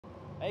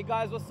Hey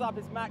guys, what's up?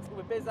 It's Max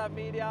with BizAv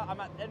Media.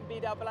 I'm at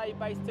NBAA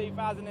Base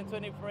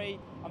 2023.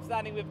 I'm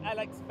standing with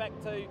Alex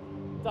Fecteau,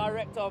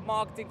 Director of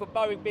Marketing for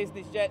Boeing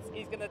Business Jets.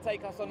 He's going to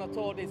take us on a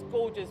tour of this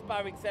gorgeous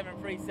Boeing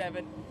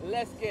 737.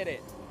 Let's get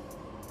it.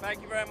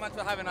 Thank you very much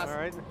for having us. All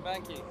right.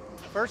 Thank you.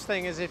 First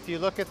thing is, if you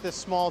look at this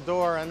small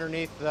door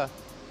underneath the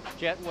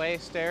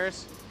jetway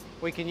stairs,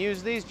 we can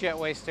use these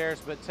jetway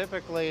stairs, but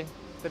typically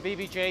the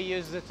BBJ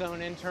uses its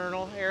own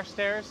internal air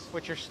stairs,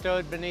 which are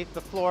stowed beneath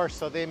the floor,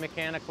 so they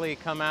mechanically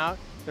come out.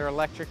 They're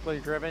electrically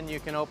driven. You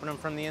can open them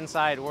from the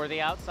inside or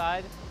the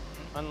outside,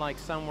 unlike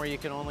some where you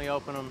can only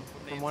open them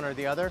from one or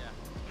the other. Yeah.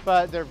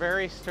 But they're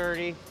very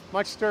sturdy,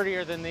 much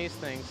sturdier than these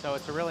things, so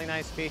it's a really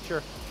nice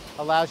feature.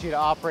 Allows you to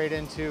operate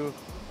into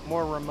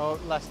more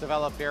remote, less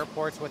developed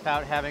airports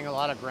without having a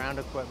lot of ground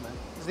equipment.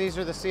 These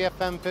are the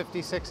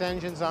CFM56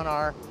 engines on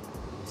our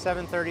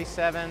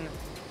 737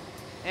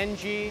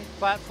 NG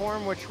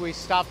platform, which we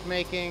stopped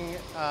making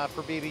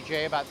for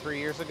BBJ about 3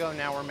 years ago.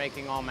 Now we're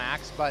making all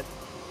MAX, but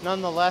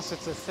nonetheless,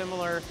 it's a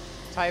similar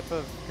type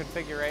of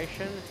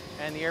configuration,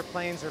 and the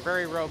airplanes are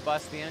very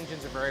robust. The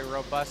engines are very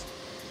robust.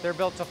 They're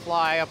built to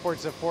fly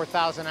upwards of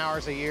 4,000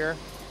 hours a year.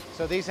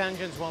 So these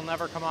engines will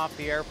never come off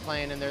the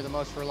airplane, and they're the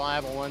most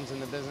reliable ones in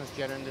the business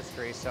jet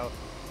industry. So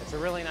it's a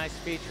really nice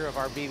feature of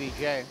our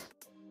BBJ.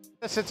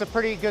 It's a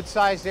pretty good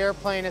sized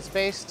airplane. It's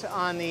based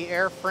on the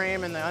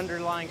airframe and the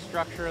underlying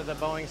structure of the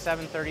Boeing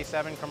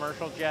 737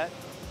 commercial jet.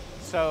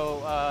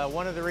 So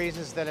one of the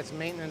reasons that its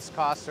maintenance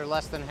costs are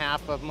less than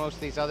half of most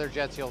of these other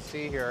jets you'll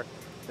see here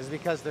is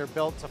because they're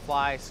built to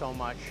fly so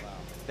much. Wow.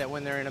 That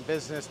when they're in a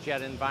business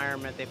jet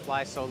environment, they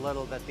fly so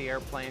little that the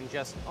airplane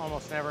just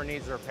almost never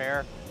needs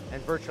repair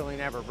and virtually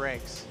never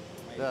breaks.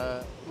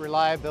 The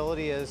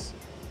reliability is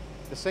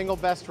the single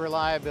best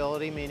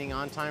reliability, meaning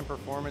on-time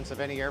performance of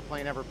any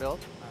airplane ever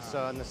built.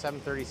 So in the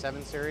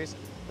 737 series,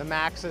 the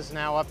MAX is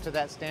now up to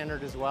that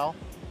standard as well.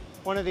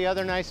 One of the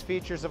other nice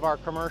features of our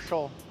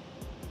commercial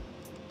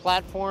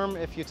platform,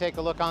 if you take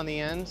a look on the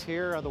ends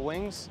here of the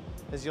wings,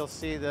 is you'll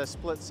see the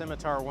split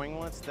scimitar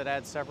winglets that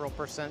add several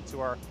percent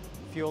to our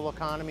fuel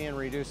economy and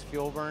reduce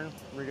fuel burn,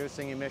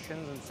 reducing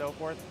emissions and so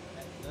forth.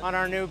 On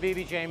our new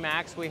BBJ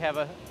MAX, we have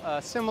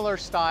a similar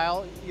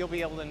style. You'll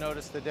be able to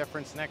notice the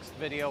difference next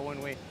video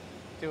when we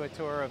do a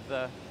tour of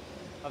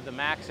the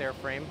MAX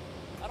airframe.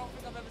 I don't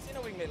think I've ever seen a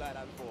winglet like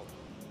that before.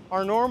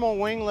 Our normal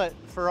winglet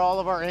for all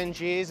of our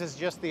NGs is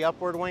just the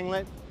upward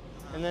winglet,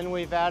 and then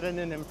we've added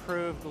an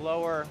improved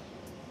lower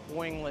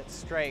winglet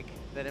strake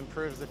that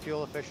improves the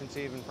fuel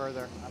efficiency even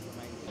further. That's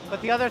amazing.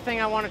 But the other thing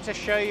I wanted to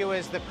show you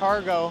is the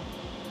cargo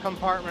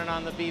compartment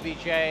on the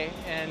BBJ,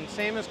 and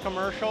same as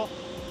commercial,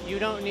 you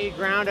don't need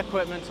ground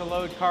equipment to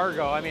load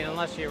cargo. I mean,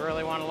 unless you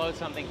really want to load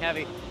something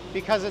heavy,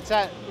 because it's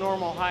at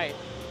normal height.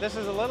 This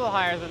is a little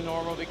higher than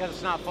normal because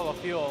it's not full of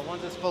fuel.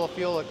 Once it's full of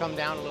fuel, it'll come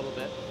down a little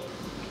bit.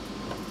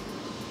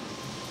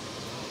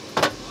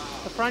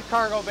 The front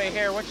cargo bay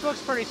here, which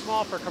looks pretty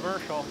small for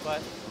commercial,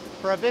 but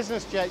for a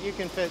business jet, you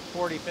can fit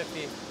 40,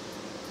 50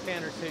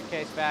 standard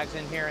suitcase bags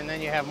in here, and then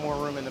you have more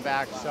room in the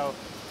back. Wow. So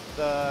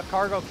the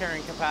cargo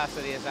carrying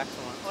capacity is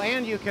excellent.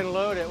 And you can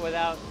load it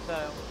without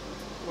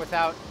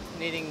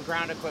needing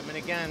ground equipment,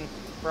 again,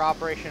 for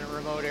operation at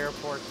remote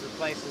airports or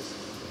places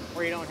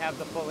where you don't have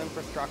the full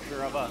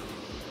infrastructure of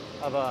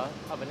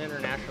an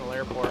international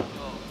airport.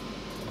 Oh.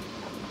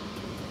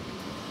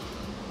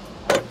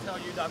 I can tell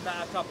you've done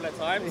that a couple of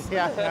times.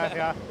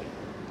 Yeah.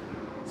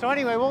 So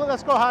anyway, well,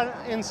 let's go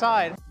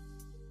inside.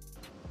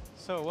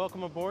 So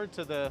welcome aboard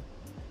to the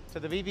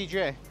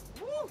BBJ.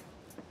 Woo.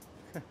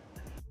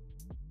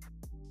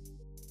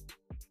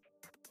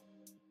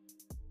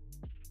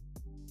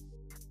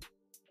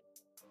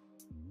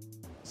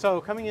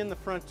 So coming in the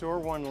front door,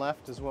 one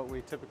left is what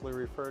we typically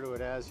refer to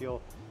it as.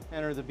 You'll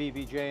enter the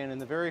BBJ, and in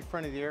the very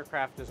front of the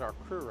aircraft is our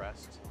crew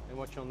rest. And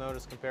what you'll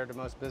notice compared to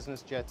most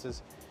business jets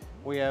is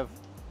we have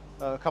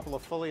a couple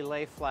of fully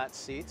lay flat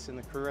seats in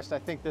the crew rest. I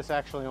think this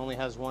actually only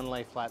has one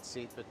lay flat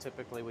seat, but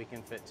typically we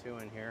can fit two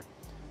in here.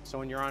 So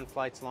when you're on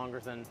flights longer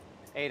than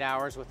 8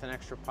 hours with an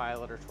extra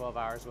pilot or 12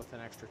 hours with an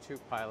extra 2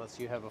 pilots,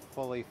 you have a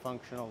fully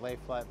functional lay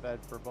flat bed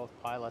for both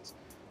pilots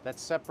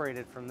that's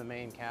separated from the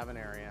main cabin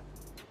area.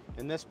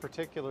 In this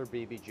particular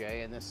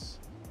BBJ, and this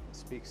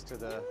speaks to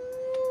the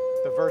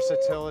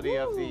versatility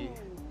of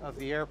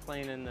the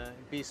airplane and the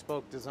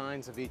bespoke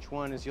designs of each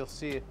one, is you'll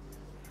see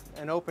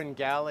an open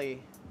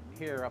galley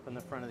here up in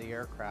the front of the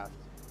aircraft.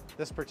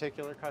 This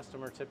particular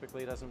customer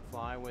typically doesn't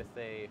fly with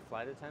a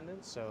flight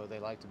attendant, so they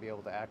like to be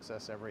able to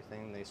access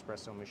everything, the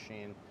espresso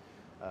machine,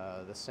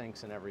 the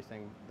sinks and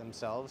everything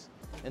themselves.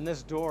 And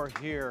this door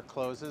here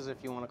closes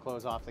if you want to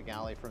close off the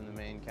galley from the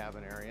main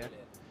cabin area.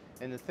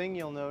 And the thing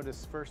you'll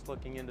notice first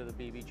looking into the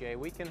BBJ,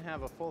 we can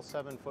have a full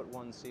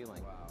 7'1"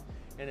 ceiling. Wow.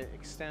 And it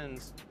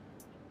extends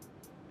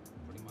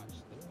Pretty much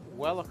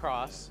well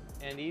across,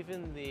 and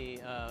even the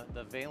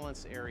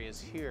valence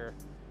areas here,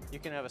 you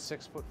can have a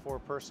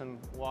 6'4" person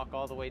walk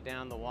all the way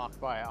down the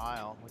walk-by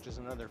aisle, which is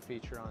another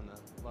feature on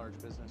the large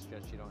business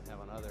jets you don't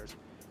have on others.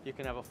 You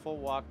can have a full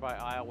walk-by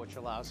aisle, which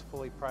allows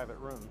fully private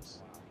rooms.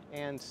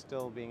 and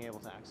still being able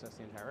to access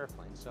the entire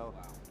airplane. So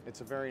Wow.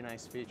 it's a very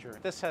nice feature.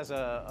 This has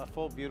a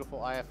full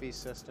beautiful IFE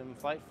system.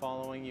 Flight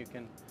following, you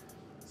can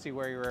see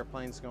where your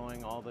airplane's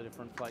going, all the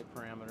different flight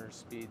parameters,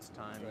 speeds,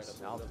 times,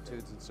 Incredible.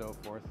 altitudes, and so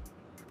forth.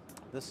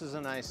 This is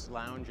a nice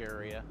lounge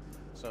area,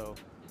 so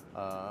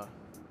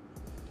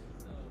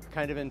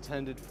kind of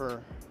intended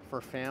for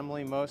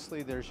family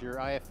mostly. There's your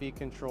IFE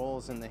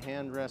controls and the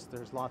hand rest.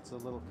 There's lots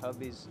of little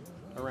cubbies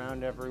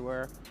around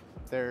everywhere.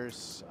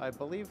 There's, I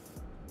believe,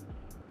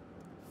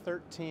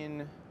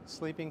 13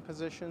 sleeping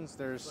positions.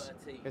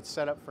 13. It's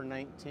set up for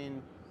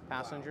 19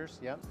 passengers.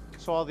 Wow. Yep.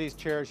 So all these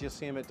chairs, you'll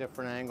see them at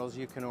different angles.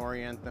 You can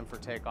orient them for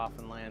takeoff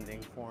and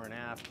landing, fore and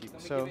aft. Can we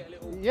give it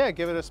a little... Yeah,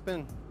 give it a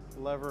spin.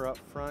 Lever up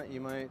front,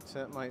 you might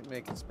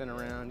make it spin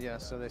around. Yeah,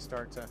 so they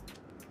start to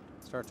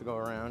go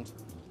around.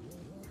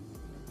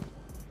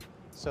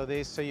 So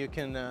you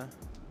can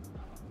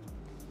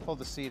pull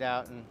the seat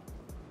out and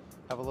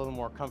have a little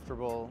more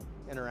comfortable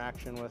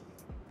interaction with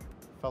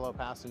fellow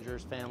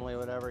passengers, family,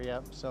 whatever.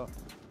 Yep. So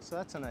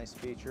that's a nice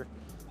feature.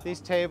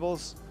 These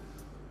tables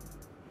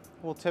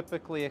will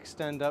typically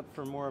extend up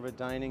for more of a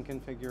dining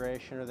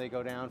configuration, or they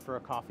go down for a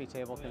coffee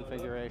table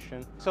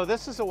configuration. So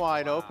this is a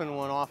wide open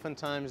one.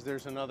 Oftentimes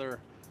there's another,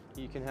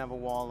 you can have a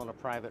wall in a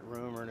private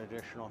room or an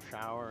additional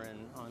shower and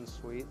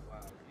ensuite. Wow,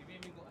 you've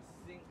even got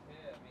a sink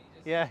here. I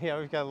mean, Yeah,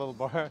 we've got a little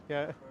bar.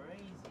 Yeah.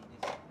 Crazy.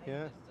 This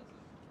Yeah.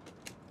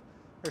 just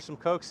There's some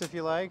Cokes if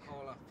you like.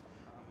 cola.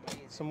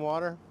 Amazing. Some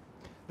water.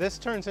 This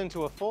turns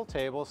into a full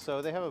table,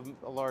 so they have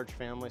a large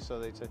family, so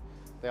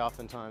they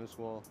oftentimes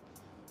will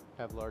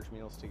have large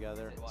meals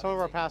together. Some of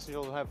our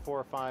passengers will have 4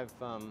 or 5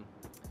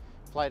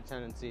 flight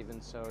attendants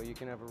even, so you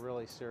can have a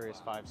really serious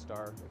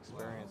 5-star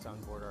experience on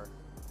board our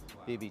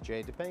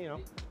BBJ.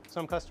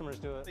 Some customers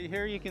do it.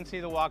 Here you can see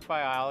the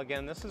walk-by aisle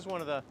again. This is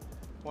one of the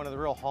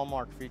real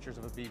hallmark features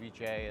of a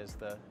BBJ is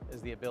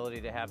the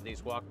ability to have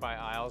these walk-by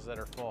aisles that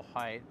are full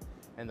height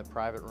and the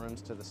private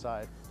rooms to the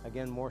side.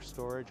 Again, more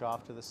storage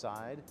off to the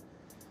side.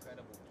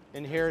 Incredible.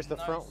 And here's the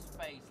no front.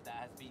 Space that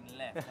has been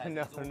left.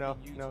 No, It's all no,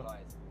 been no.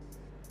 utilized.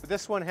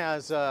 This one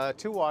has 2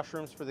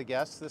 washrooms for the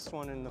guests. This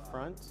one in the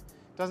front.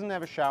 Doesn't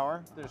have a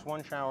shower. There's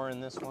 1 shower in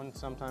this one.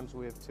 Sometimes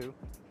we have 2.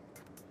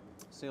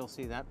 So you'll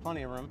see that.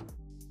 Plenty of room.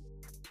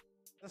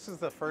 This is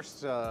the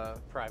first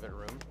private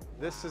room.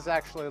 This is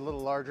actually a little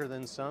larger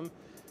than some.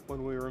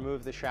 When we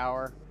remove the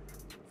shower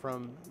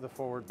from the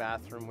forward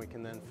bathroom, we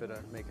can then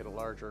make it a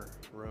larger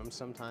room.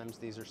 Sometimes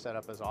these are set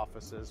up as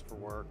offices for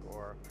work,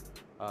 or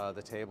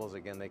the tables,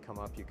 again, they come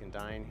up. You can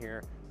dine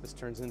here. This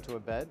turns into a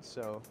bed,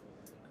 so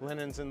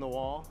linens in the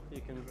wall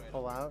you can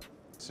pull out.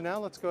 So now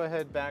let's go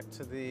ahead back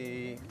to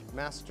the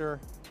master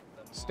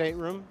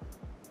stateroom.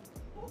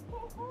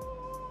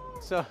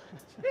 So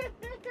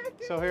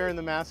here in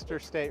the master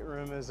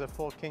stateroom is a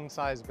full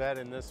king-size bed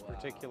in this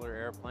particular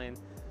airplane.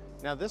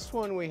 Now this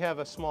one we have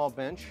a small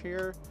bench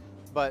here,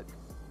 but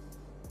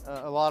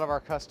a lot of our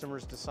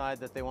customers decide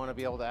that they want to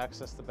be able to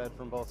access the bed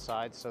from both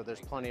sides, so there's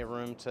plenty of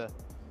room to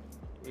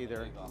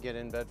either get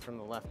in bed from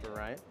the left or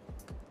right.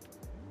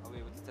 Are we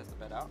able to test the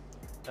bed out?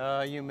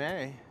 You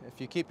may, if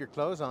you keep your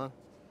clothes on.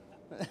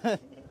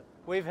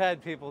 We've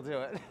had people do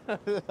it.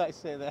 I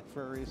say that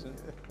for a reason.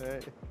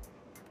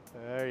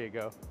 There you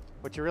go.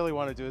 What you really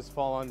want to do is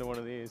fall onto one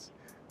of these.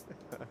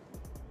 I'm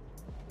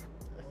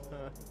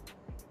done.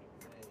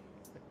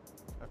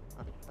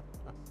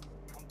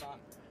 I'm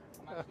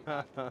actually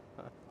done.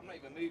 I'm not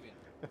even moving.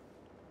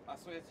 I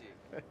swear to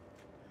you.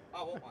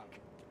 I want one.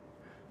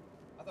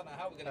 I don't know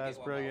how we're going to That's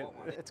get brilliant. one. I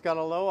want one. It's got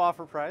a low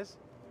offer price.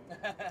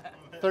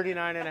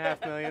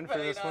 $39.5 million for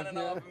this one.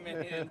 $39.5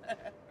 million.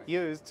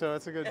 Used, so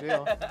it's a good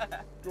deal.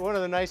 One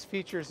of the nice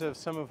features of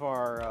some of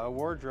our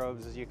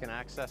wardrobes is you can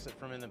access it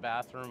from in the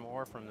bathroom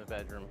or from the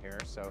bedroom here,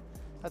 so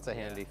that's a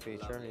handy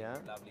feature. Lovely, yeah,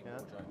 lovely yeah.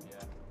 wardrobe,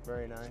 yeah.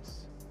 Very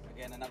nice.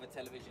 Again, another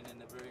television in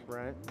the room.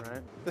 Right.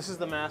 This is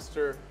the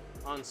master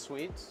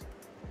ensuite.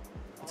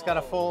 It's got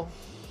a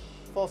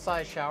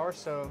full-size shower,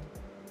 so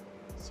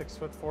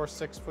 6'4",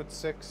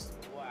 6'6".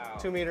 Wow.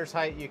 2 meters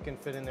height, you can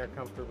fit in there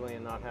comfortably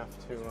and not have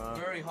to. It's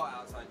very hot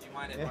outside. Do you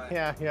mind if I?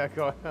 Yeah,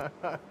 go.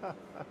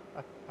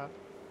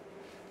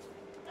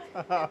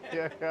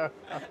 Yeah, go.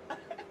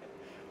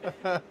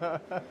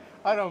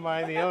 I don't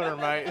mind, the owner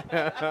might.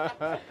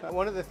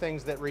 One of the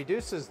things that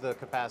reduces the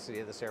capacity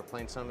of this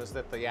airplane some is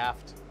that the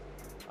aft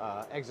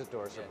exit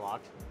doors are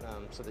blocked,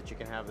 so that you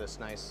can have this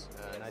nice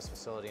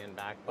facility in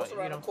back. What's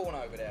around the corner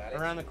over there, Alex?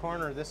 Around the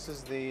corner, this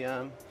is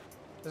the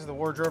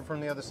wardrobe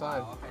from the other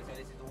side. Wow, okay, so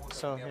this is the wardrobe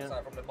So, from the other yeah.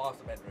 side, from the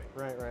master bedroom.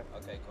 Right.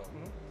 Okay, cool.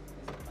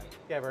 This is amazing.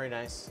 Yeah, very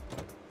nice.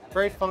 And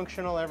Very again,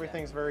 functional,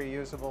 everything's very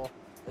usable.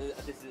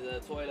 This is a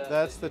toilet.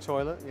 That's the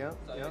toilet, yeah.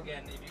 So yeah.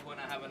 again, if you want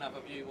to have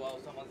another view while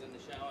someone's in the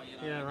shower, you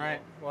know. Yeah, right.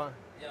 Well,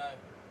 You know,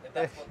 if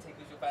that's what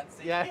tickles your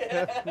fancy.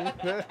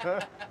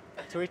 yeah.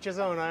 To each his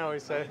own, I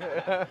always say.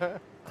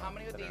 How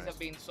many of these have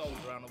been sold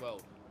around the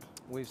world?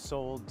 We've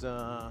sold,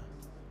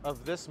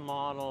 of this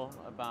model,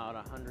 about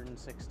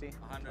 160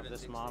 of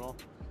this model.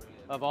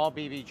 Brilliant. Of all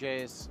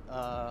BBJs,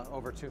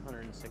 over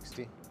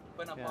 260.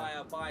 When a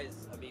buyer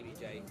buys a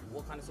BBJ,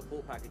 what kind of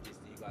support packages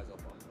do you guys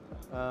offer?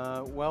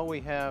 Well,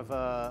 we have,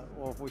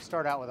 well, we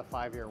start out with a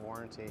 5-year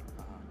warranty.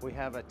 We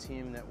have a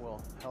team that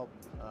will help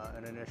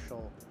an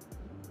initial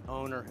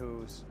owner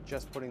who's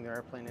just putting their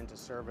airplane into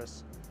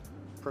service,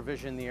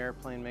 provision the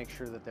airplane, make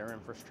sure that their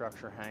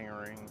infrastructure,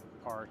 hangaring,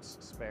 parts,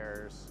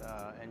 spares,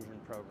 engine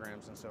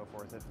programs, and so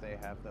forth, if they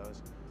have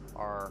those,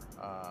 are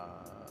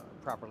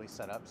properly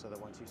set up so that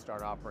once you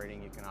start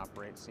operating, you can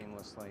operate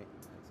seamlessly.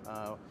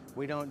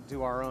 We don't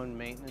do our own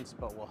maintenance,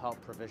 but we'll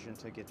help provision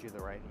to get you the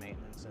right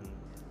maintenance and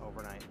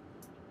overnight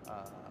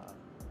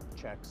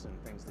checks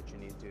and things that you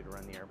need to do to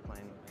run the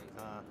airplane.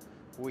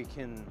 We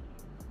can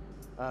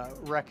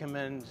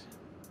recommend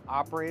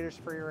operators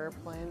for your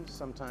airplane.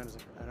 Sometimes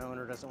an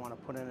owner doesn't want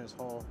to put in his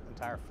whole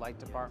entire flight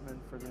department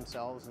for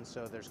themselves, and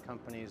so there's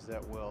companies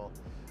that will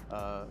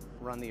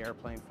run the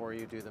airplane for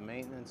you, do the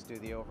maintenance, do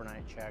the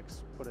overnight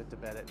checks, put it to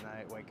bed at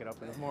night, wake it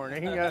up in the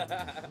morning,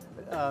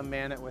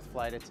 man it with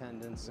flight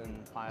attendants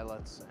and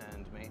pilots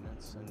and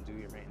maintenance, and do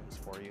your maintenance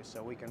for you.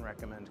 So we can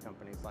recommend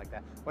companies like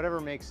that. Whatever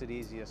makes it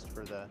easiest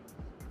for the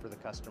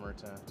customer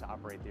to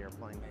operate the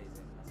airplane.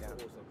 Amazing. That's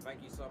awesome.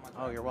 Thank you so much.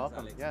 Oh, you're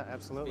welcome. Alex. Yeah,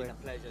 absolutely. It's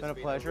been a pleasure. Been a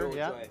pleasure.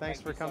 Yeah. Joy. Thanks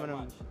for coming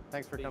and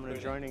thanks for coming and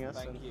joining us.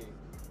 Thank you.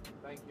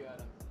 Thank you,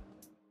 Adam.